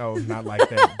 not like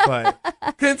that.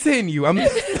 But continue.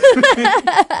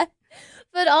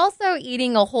 But also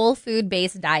eating a whole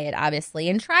food-based diet, obviously,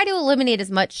 and try to eliminate as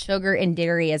much sugar and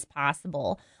dairy as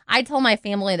possible. I tell my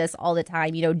family this all the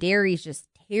time. Dairy is just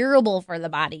terrible for the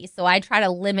body, so I try to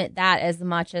limit that as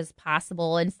much as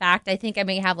possible. In fact, I think I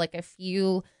may have like a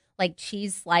few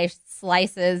cheese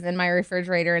slices in my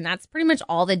refrigerator, and that's pretty much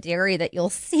all the dairy that you'll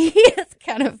see. It's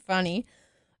kind of funny,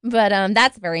 but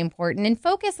that's very important. And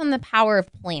focus on the power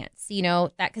of plants,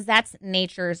 that because that's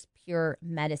nature's pure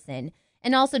medicine.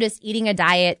 And also just eating a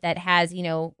diet that has,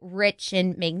 rich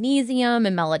in magnesium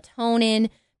and melatonin,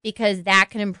 because that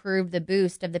can improve the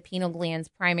boost of the pineal gland's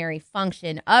primary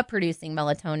function of producing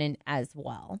melatonin as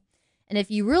well. And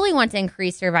if you really want to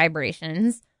increase your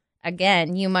vibrations,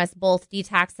 again, you must both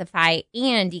detoxify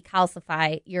and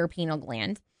decalcify your pineal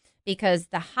gland, because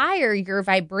the higher your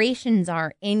vibrations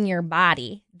are in your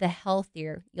body, the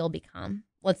healthier you'll become.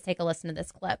 Let's take a listen to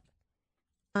this clip.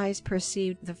 Eyes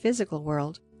perceive the physical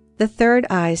world. The third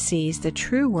eye sees the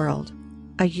true world,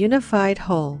 a unified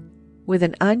whole with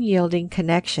an unyielding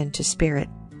connection to spirit.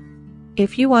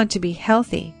 If you want to be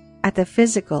healthy at the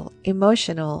physical,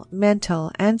 emotional,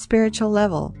 mental, and spiritual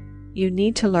level, you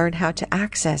need to learn how to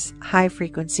access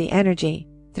high-frequency energy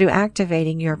through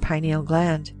activating your pineal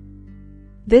gland.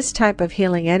 This type of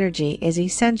healing energy is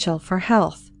essential for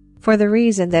health, for the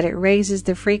reason that it raises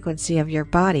the frequency of your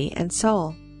body and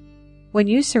soul. When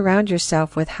you surround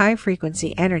yourself with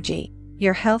high-frequency energy,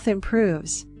 your health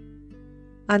improves.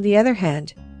 On the other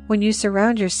hand, when you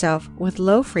surround yourself with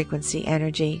low-frequency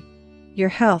energy, your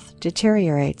health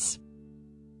deteriorates.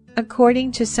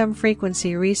 According to some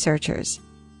frequency researchers,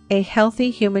 a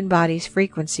healthy human body's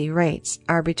frequency rates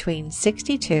are between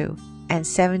 62 and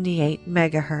 78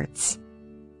 megahertz.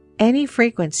 Any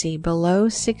frequency below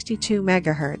 62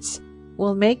 megahertz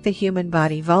will make the human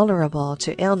body vulnerable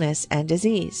to illness and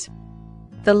disease.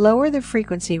 The lower the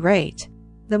frequency rate,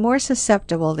 the more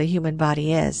susceptible the human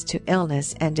body is to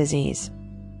illness and disease.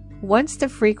 Once the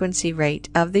frequency rate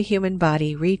of the human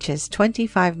body reaches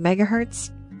 25 megahertz,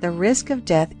 the risk of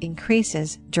death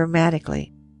increases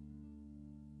dramatically.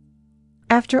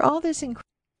 After all this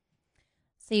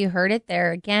so you heard it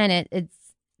there again. It's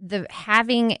the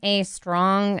having a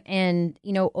strong and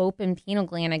open pineal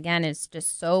gland, again, is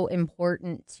just so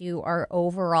important to our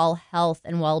overall health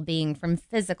and well-being, from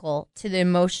physical to the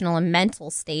emotional and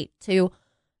mental state to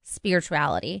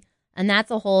spirituality. And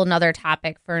that's a whole nother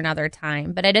topic for another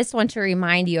time. But I just want to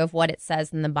remind you of what it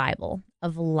says in the Bible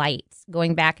of light.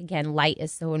 Going back again, light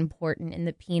is so important in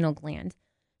the pineal gland.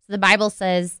 So the Bible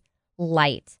says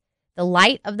light. The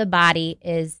light of the body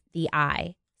is the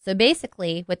eye. So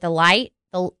basically, with the light,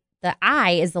 the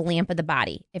eye is the lamp of the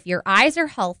body. If your eyes are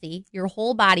healthy, your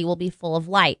whole body will be full of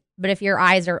light. But if your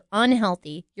eyes are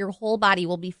unhealthy, your whole body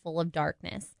will be full of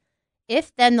darkness.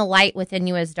 If then the light within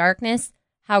you is darkness,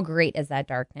 how great is that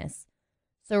darkness?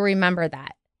 So remember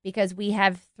that, because we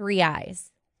have 3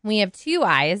 eyes. We have 2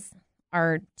 eyes,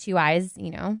 our 2 eyes,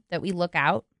 that we look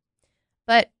out.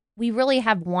 But we really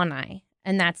have 1 eye,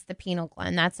 and that's the pineal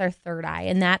gland. That's our 3rd eye,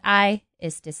 and that eye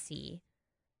is to see.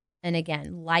 And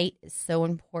again, light is so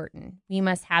important. We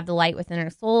must have the light within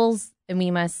our souls, and we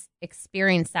must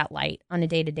experience that light on a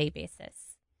day-to-day basis.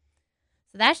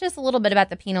 So that's just a little bit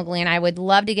about the pineal gland. I would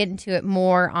love to get into it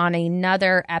more on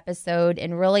another episode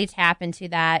and really tap into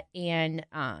that and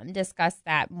discuss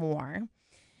that more.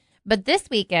 But this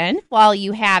weekend, while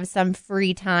you have some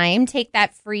free time, take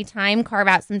that free time, carve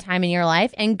out some time in your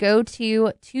life, and go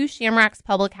to 2 Shamrocks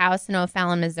Public House in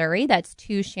O'Fallon, Missouri. That's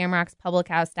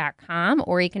 2shamrockspublichouse.com,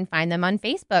 or you can find them on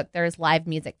Facebook. There's live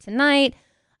music tonight.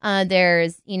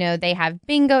 There's, they have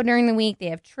bingo during the week.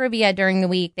 They have trivia during the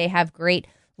week. They have great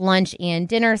lunch and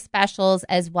dinner specials,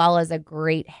 as well as a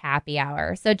great happy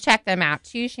hour. So check them out.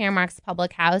 2 Shamrocks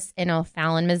Public House in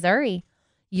O'Fallon, Missouri.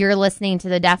 You're listening to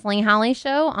the Definitely Holly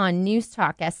Show on News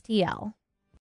Talk STL.